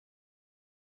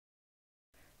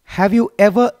Have you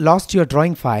ever lost your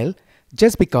drawing file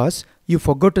just because you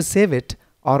forgot to save it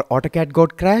or AutoCAD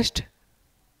got crashed?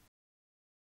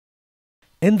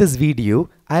 In this video,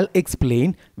 I'll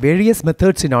explain various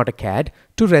methods in AutoCAD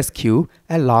to rescue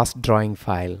a lost drawing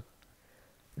file.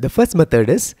 The first method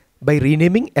is by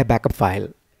renaming a backup file.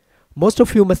 Most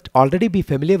of you must already be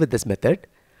familiar with this method,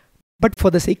 but for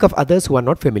the sake of others who are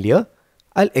not familiar,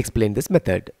 I'll explain this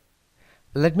method.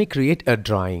 Let me create a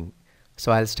drawing.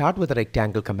 So I'll start with a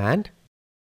rectangle command.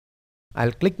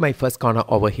 I'll click my first corner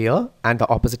over here and the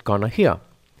opposite corner here.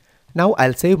 Now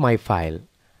I'll save my file.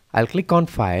 I'll click on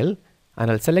File and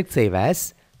I'll select Save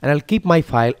As and I'll keep my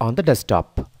file on the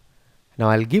desktop. Now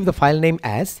I'll give the file name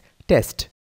as Test.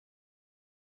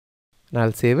 Now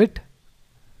I'll save it.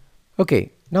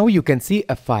 Okay, now you can see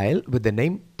a file with the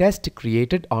name Test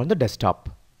created on the desktop.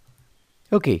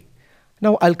 Okay,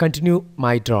 now I'll continue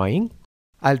my drawing.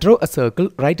 I'll draw a circle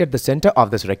right at the center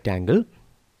of this rectangle.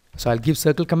 So I'll give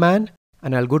circle command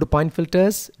and I'll go to point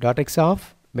filters, .x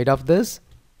off, mid of this,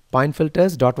 point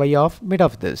filters, .y off, mid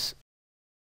of this.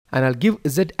 And I'll give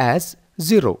z as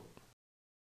 0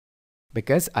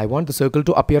 because I want the circle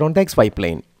to appear on the xy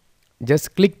plane.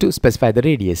 Just click to specify the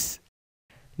radius.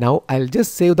 Now I'll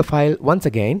just save the file once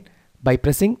again by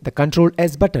pressing the Ctrl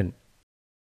S button.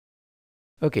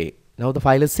 Okay, now the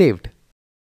file is saved.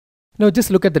 Now just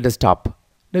look at the desktop.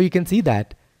 Now you can see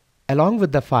that along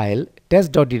with the file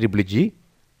test.dwg,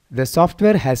 the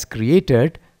software has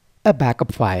created a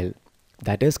backup file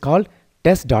that is called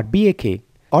test.bak.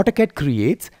 AutoCAD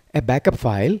creates a backup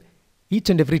file each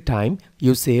and every time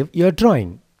you save your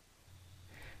drawing.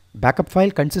 Backup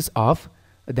file consists of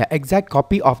the exact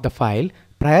copy of the file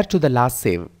prior to the last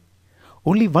save.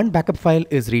 Only one backup file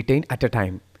is retained at a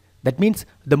time. That means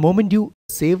the moment you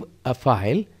save a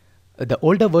file, the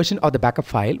older version of the backup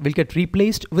file will get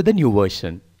replaced with a new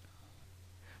version.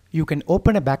 You can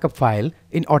open a backup file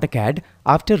in AutoCAD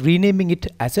after renaming it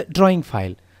as a drawing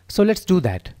file. So let's do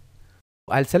that.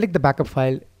 I'll select the backup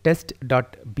file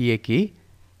test.bak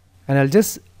and I'll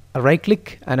just right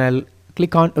click and I'll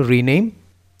click on rename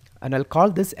and I'll call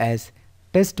this as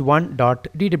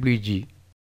test1.dwg.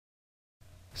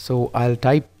 So I'll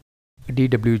type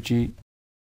dwg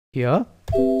here.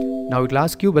 Now it will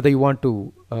ask you whether you want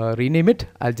to rename it.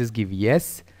 I'll just give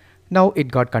yes. Now it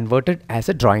got converted as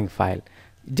a drawing file.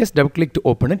 Just double click to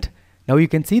open it. Now you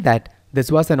can see that this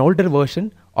was an older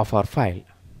version of our file.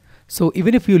 So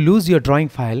even if you lose your drawing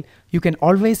file, you can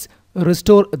always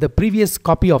restore the previous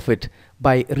copy of it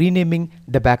by renaming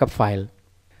the backup file.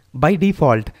 By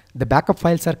default, the backup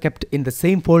files are kept in the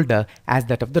same folder as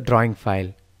that of the drawing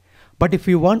file. But if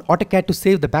you want AutoCAD to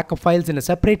save the backup files in a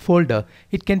separate folder,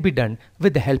 it can be done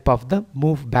with the help of the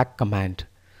Move Back command.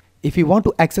 If you want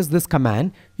to access this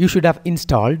command, you should have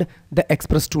installed the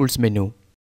Express Tools menu.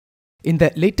 In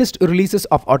the latest releases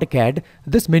of AutoCAD,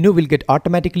 this menu will get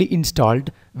automatically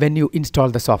installed when you install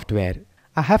the software.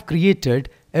 I have created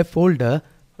a folder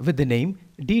with the name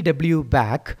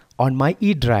DW-Back on my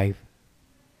E drive.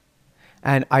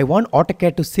 And I want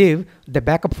AutoCAD to save the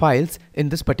backup files in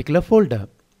this particular folder.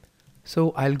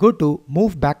 So I'll go to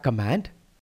Move Back command.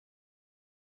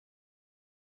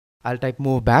 I'll type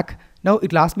Move Back. Now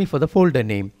it'll ask me for the folder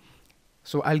name.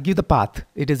 So I'll give the path.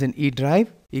 It is in E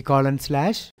drive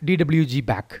 /DWG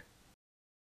back.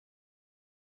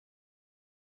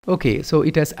 Okay, so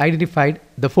it has identified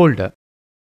the folder.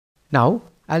 Now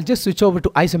I'll just switch over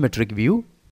to isometric view.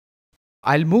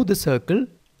 I'll move the circle,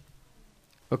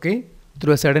 okay,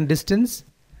 through a certain distance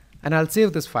and I'll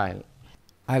save this file.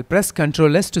 I'll press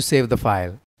Ctrl S to save the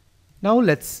file. Now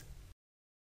let's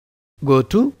go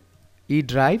to E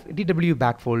drive DW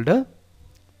back folder.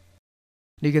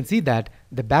 You can see that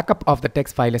the backup of the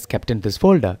text file is kept in this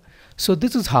folder. So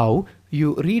this is how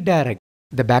you redirect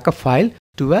the backup file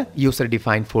to a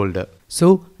user-defined folder.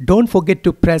 So don't forget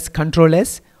to press Ctrl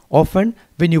S often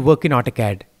when you work in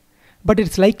AutoCAD. But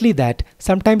it's likely that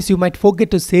sometimes you might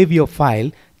forget to save your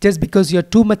file just because you're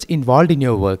too much involved in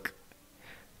your work.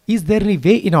 Is there any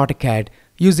way in AutoCAD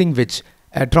using which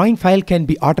a drawing file can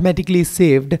be automatically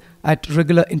saved at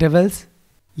regular intervals?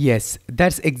 Yes,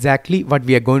 that's exactly what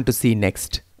we are going to see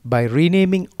next. By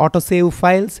renaming autosave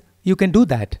files, you can do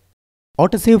that.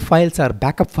 Autosave files are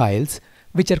backup files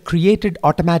which are created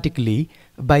automatically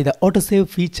by the autosave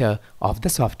feature of the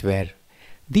software.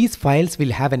 These files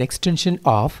will have an extension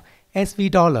of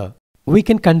 $. We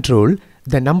can control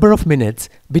the number of minutes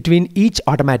between each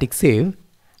automatic save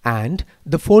and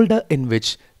the folder in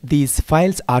which these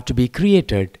files are to be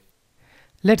created.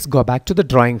 Let's go back to the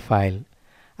drawing file.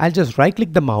 I'll just right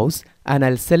click the mouse and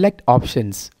I'll select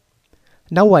options.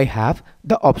 Now I have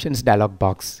the options dialog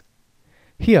box.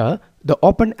 Here, the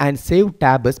Open and Save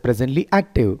tab is presently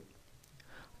active.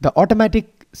 The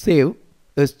automatic save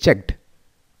is checked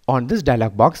on this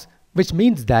dialog box, which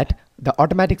means that the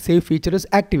automatic save feature is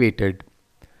activated.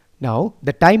 Now,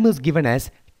 the time is given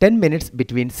as 10 minutes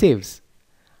between saves.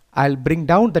 I'll bring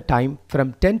down the time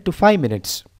from 10 to 5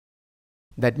 minutes.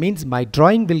 That means my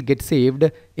drawing will get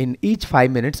saved in each 5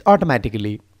 minutes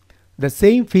automatically. The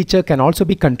same feature can also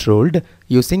be controlled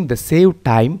using the save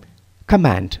time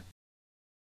command.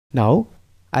 Now,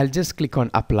 I'll just click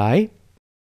on Apply.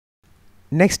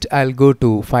 Next, I'll go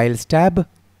to Files tab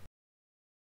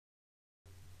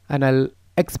and I'll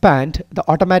expand the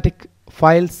automatic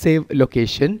file save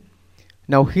location.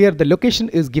 Now here the location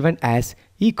is given as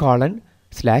e:/dwg.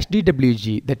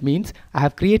 That means I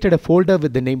have created a folder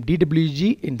with the name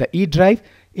dwg in the E drive.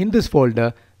 In this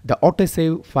folder, the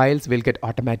autosave files will get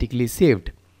automatically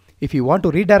saved. If you want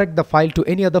to redirect the file to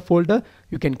any other folder,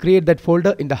 you can create that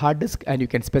folder in the hard disk and you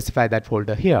can specify that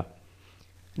folder here.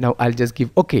 Now I'll just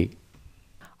give OK.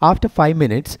 After 5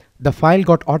 minutes, the file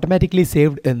got automatically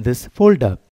saved in this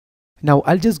folder. Now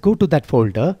I'll just go to that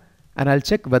folder and I'll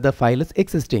check whether file is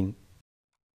existing.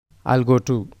 I'll go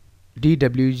to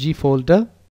DWG folder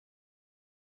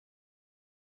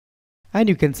and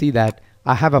you can see that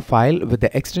I have a file with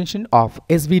the extension of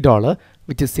 $,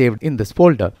 which is saved in this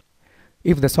folder.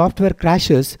 If the software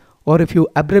crashes or if you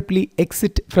abruptly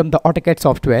exit from the AutoCAD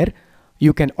software,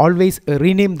 you can always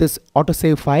rename this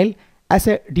autosave file as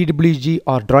a DWG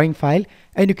or drawing file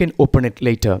and you can open it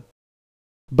later.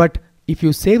 But if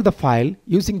you save the file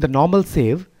using the normal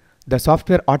save, the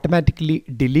software automatically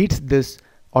deletes this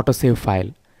autosave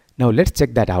file. Now let's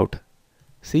check that out.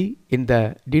 See, in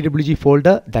the DWG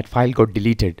folder, that file got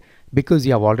deleted because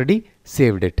you have already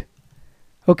saved it.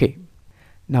 Okay,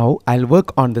 now I'll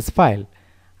work on this file.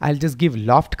 I'll just give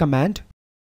loft command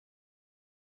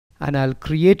and I'll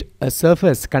create a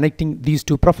surface connecting these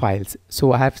two profiles.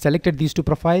 So I have selected these two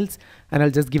profiles and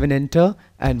I'll just give an enter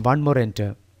and one more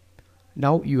enter.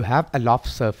 Now you have a loft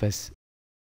surface.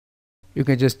 You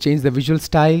can just change the visual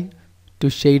style to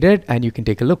shaded and you can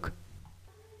take a look.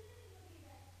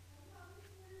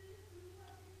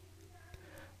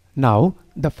 Now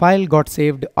the file got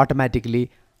saved automatically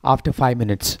after 5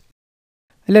 minutes.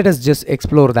 Let us just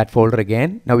explore that folder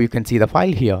again. Now you can see the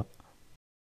file here.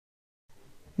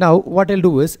 Now what I'll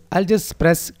do is I'll just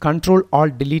press Ctrl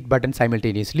Alt Delete button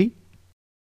simultaneously.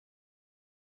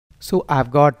 So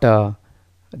I've got the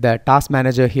task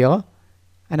manager here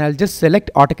and I'll just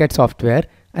select AutoCAD software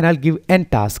and I'll give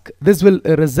end task. This will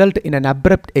result in an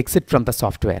abrupt exit from the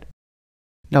software.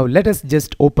 Now let us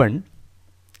just open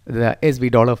the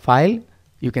 $$ file.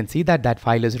 You can see that that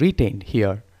file is retained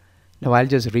here. Now I'll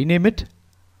just rename it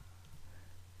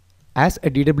as a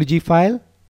DWG file.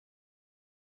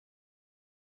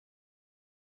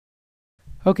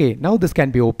 Okay, now this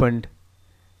can be opened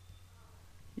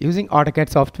using AutoCAD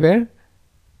software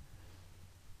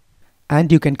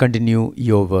and you can continue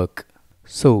your work.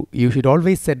 So you should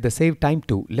always set the save time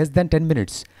to less than 10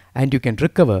 minutes and you can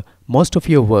recover most of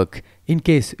your work in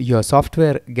case your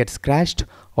software gets crashed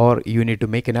or you need to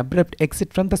make an abrupt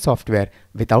exit from the software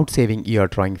without saving your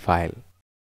drawing file.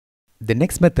 The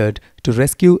next method to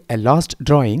rescue a lost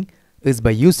drawing is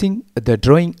by using the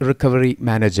Drawing Recovery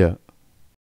Manager.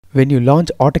 When you launch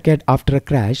AutoCAD after a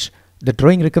crash, the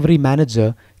Drawing Recovery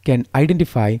Manager can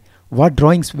identify what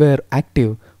drawings were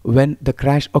active when the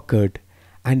crash occurred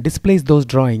and displays those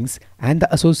drawings and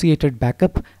the associated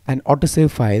backup and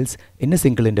autosave files in a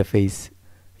single interface.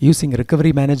 Using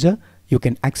Recovery Manager, you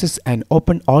can access and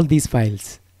open all these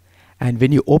files. And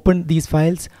when you open these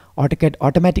files, AutoCAD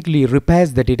automatically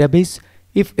repairs the database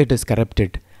if it is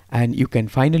corrupted, and you can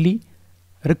finally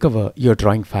recover your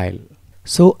drawing file.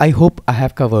 So I hope I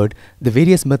have covered the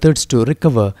various methods to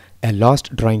recover a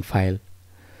lost drawing file.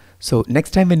 So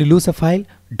next time when you lose a file,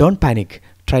 don't panic.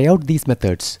 Try out these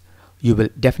methods. You will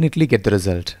definitely get the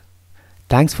result.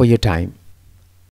 Thanks for your time.